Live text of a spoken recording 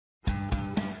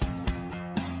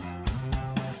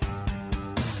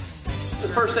The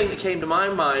first thing that came to my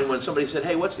mind when somebody said,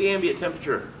 hey, what's the ambient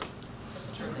temperature?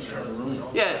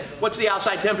 Yeah, what's the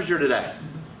outside temperature today?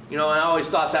 You know, I always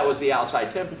thought that was the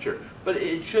outside temperature. But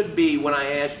it should be, when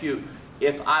I ask you,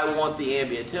 if I want the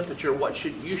ambient temperature,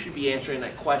 you should be answering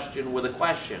that question with a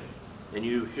question. And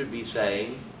you should be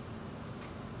saying,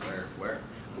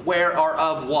 where or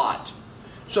of what?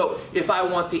 So if I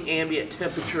want the ambient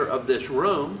temperature of this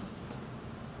room,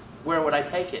 where would I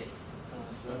take it?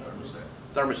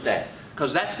 Thermostat.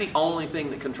 Because that's the only thing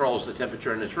that controls the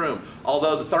temperature in this room.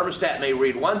 Although the thermostat may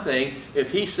read one thing,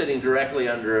 if he's sitting directly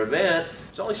under a vent,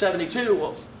 it's only 72,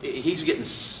 well, he's getting,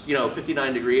 you know,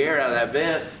 59-degree air out of that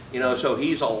vent, you know, so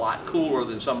he's a lot cooler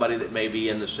than somebody that may be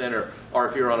in the center, or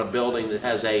if you're on a building that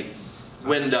has a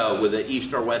window with an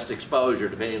east or west exposure,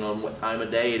 depending on what time of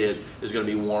day it is going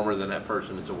to be warmer than that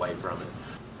person that's away from it.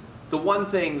 The one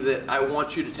thing that I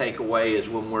want you to take away is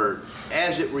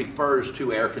as it refers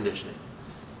to air conditioning,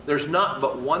 there's not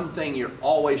but one thing you're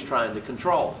always trying to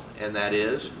control, and that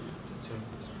is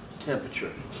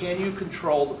temperature. Can you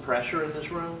control the pressure in this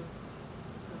room?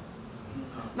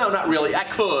 No, not really. I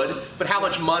could, but how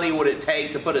much money would it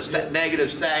take to put a negative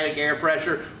static air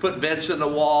pressure, put vents in the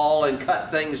wall and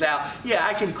cut things out? Yeah,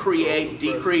 I can create,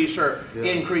 decrease, or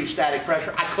increase static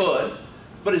pressure. I could,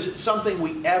 but is it something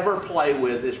we ever play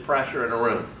with, is pressure in a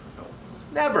room?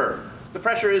 Never. The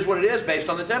pressure is what it is based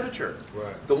on the temperature.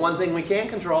 Right. The one thing we can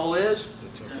control is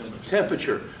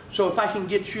temperature. So if I can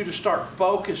get you to start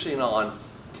focusing on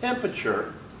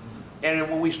temperature, and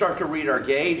when we start to read our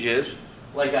gauges,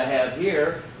 like I have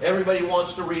here, everybody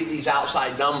wants to read these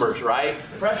outside numbers, right?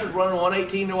 Pressure's running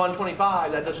 118 to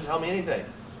 125, that doesn't tell me anything.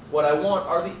 What I want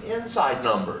are the inside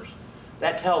numbers.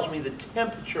 That tells me the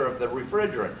temperature of the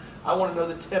refrigerant. I want to know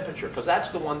the temperature, because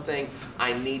that's the one thing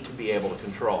I need to be able to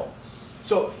control.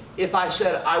 So if I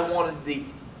said I wanted the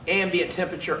ambient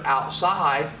temperature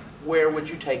outside, where would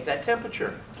you take that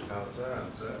temperature? Outside.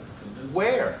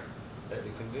 Where? At the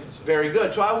condenser. Very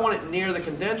good. So I want it near the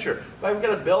condenser. If I've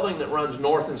got a building that runs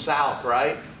north and south,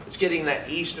 right? It's getting that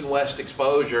east and west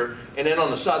exposure, and then on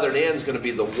the southern end is going to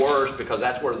be the worst, because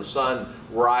that's where the sun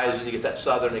rises and you get that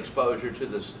southern exposure to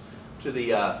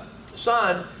the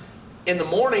sun. In the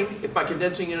morning, if my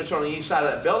condensing units are on the east side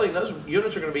of that building, those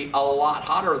units are going to be a lot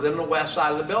hotter than the west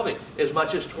side of the building, as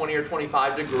much as 20 or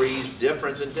 25 degrees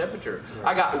difference in temperature. Right.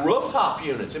 I got rooftop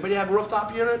units. Anybody have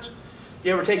rooftop units?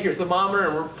 You ever take your thermometer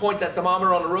and point that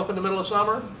thermometer on the roof in the middle of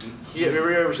summer? You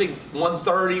ever seen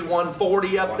 130,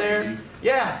 140 up there?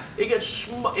 Yeah, it gets,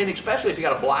 and especially if you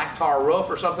got a black tar roof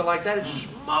or something like that, it's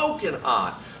smoking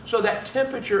hot. So that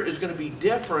temperature is going to be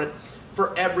different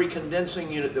for every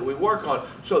condensing unit that we work on.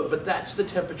 So, but that's the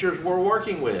temperatures we're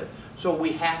working with. So we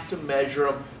have to measure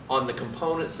them on the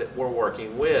component that we're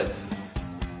working with.